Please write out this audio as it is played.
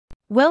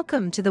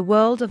Welcome to the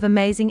world of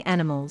amazing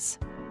animals.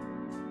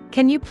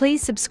 Can you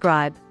please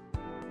subscribe?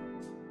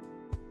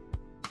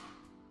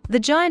 The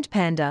giant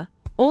panda,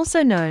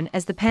 also known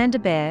as the panda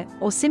bear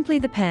or simply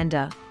the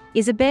panda,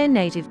 is a bear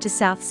native to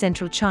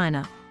south-central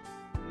China.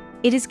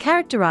 It is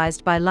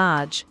characterized by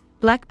large,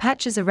 black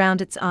patches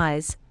around its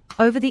eyes,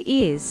 over the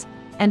ears,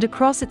 and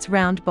across its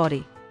round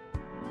body.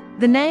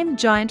 The name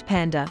giant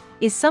panda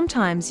is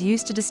sometimes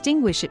used to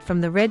distinguish it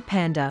from the red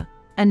panda,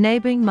 a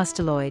neighbouring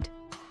musteloid.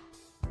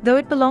 Though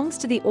it belongs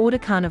to the order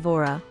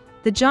Carnivora,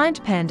 the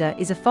giant panda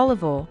is a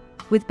folivore,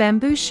 with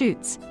bamboo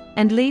shoots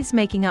and leaves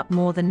making up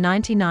more than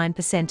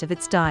 99% of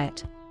its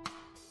diet.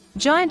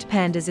 Giant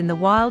pandas in the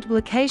wild will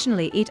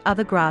occasionally eat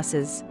other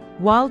grasses,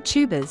 wild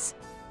tubers,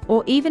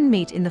 or even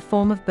meat in the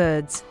form of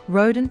birds,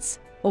 rodents,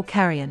 or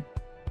carrion.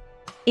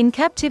 In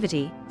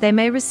captivity, they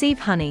may receive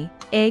honey,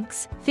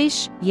 eggs,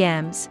 fish,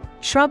 yams,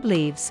 shrub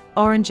leaves,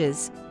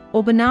 oranges,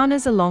 or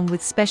bananas along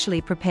with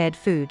specially prepared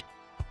food.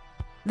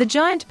 The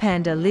giant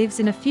panda lives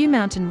in a few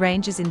mountain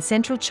ranges in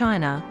central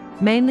China,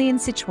 mainly in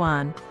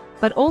Sichuan,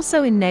 but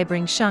also in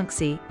neighbouring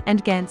Shaanxi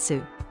and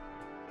Gansu.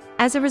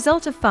 As a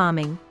result of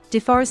farming,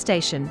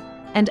 deforestation,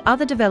 and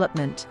other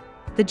development,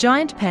 the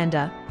giant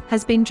panda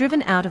has been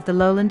driven out of the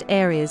lowland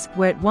areas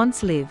where it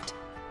once lived,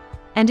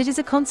 and it is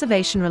a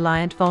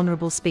conservation-reliant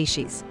vulnerable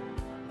species.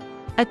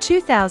 A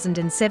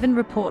 2007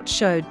 report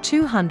showed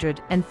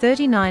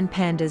 239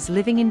 pandas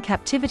living in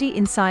captivity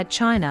inside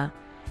China,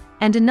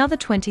 and another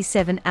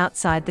 27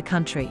 outside the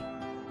country.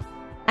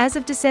 As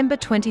of December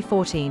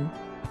 2014,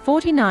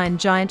 49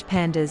 giant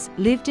pandas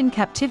lived in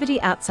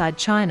captivity outside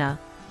China,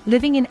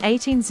 living in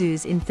 18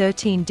 zoos in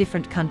 13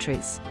 different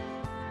countries.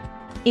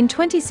 In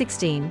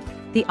 2016,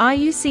 the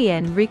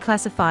IUCN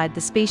reclassified the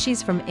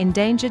species from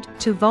endangered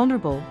to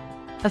vulnerable,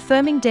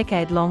 affirming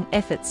decade-long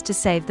efforts to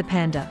save the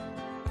panda.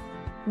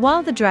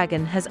 While the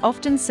dragon has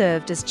often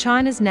served as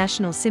China's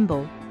national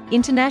symbol,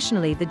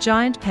 internationally the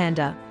giant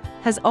panda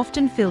has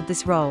often filled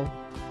this role.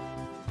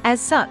 As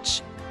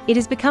such, it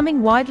is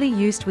becoming widely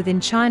used within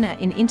China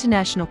in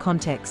international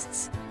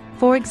contexts.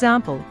 For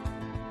example,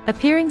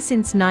 appearing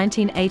since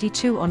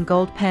 1982 on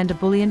gold panda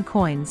bullion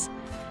coins,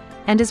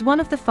 and as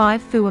one of the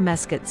 5 Fua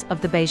mascots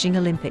of the Beijing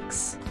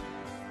Olympics.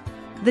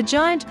 The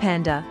giant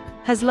panda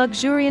has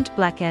luxuriant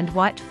black and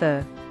white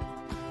fur.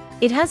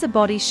 It has a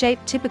body shape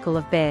typical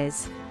of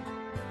bears.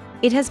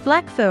 It has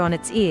black fur on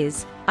its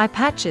ears, eye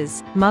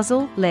patches,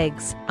 muzzle,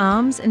 legs,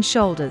 arms and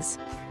shoulders.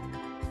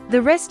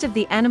 The rest of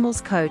the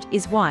animal's coat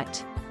is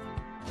white.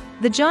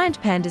 The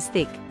giant panda's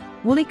thick,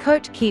 woolly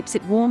coat keeps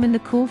it warm in the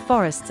cool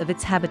forests of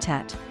its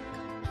habitat.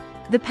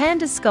 The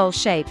panda's skull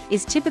shape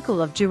is typical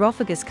of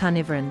Gyrophagus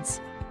carnivorans.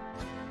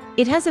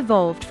 It has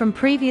evolved from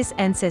previous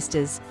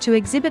ancestors to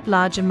exhibit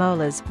larger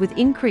molars with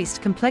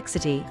increased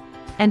complexity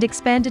and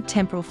expanded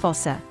temporal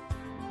fossa.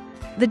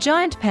 The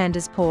giant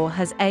panda's paw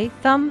has a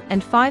thumb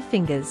and 5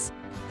 fingers.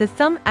 The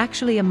thumb,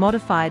 actually a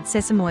modified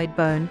sesamoid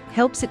bone,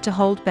 helps it to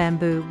hold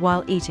bamboo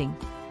while eating.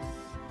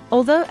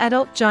 Although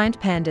adult giant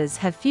pandas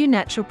have few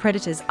natural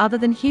predators other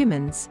than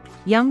humans,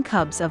 young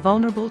cubs are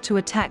vulnerable to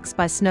attacks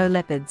by snow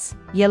leopards,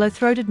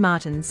 yellow-throated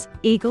martens,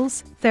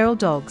 eagles, feral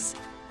dogs,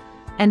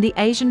 and the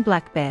Asian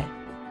black bear.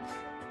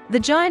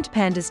 The giant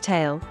panda's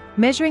tail,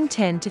 measuring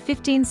 10 to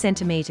 15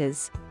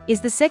 centimeters,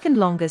 is the second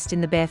longest in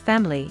the bear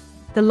family.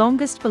 The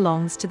longest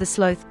belongs to the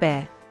sloth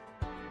bear.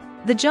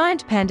 The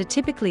giant panda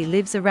typically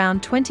lives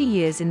around 20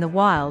 years in the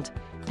wild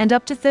and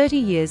up to 30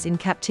 years in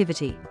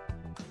captivity.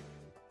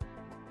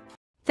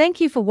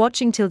 Thank you for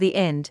watching till the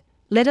end.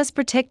 Let us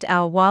protect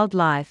our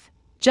wildlife,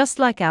 just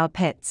like our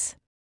pets.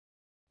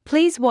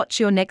 Please watch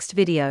your next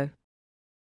video.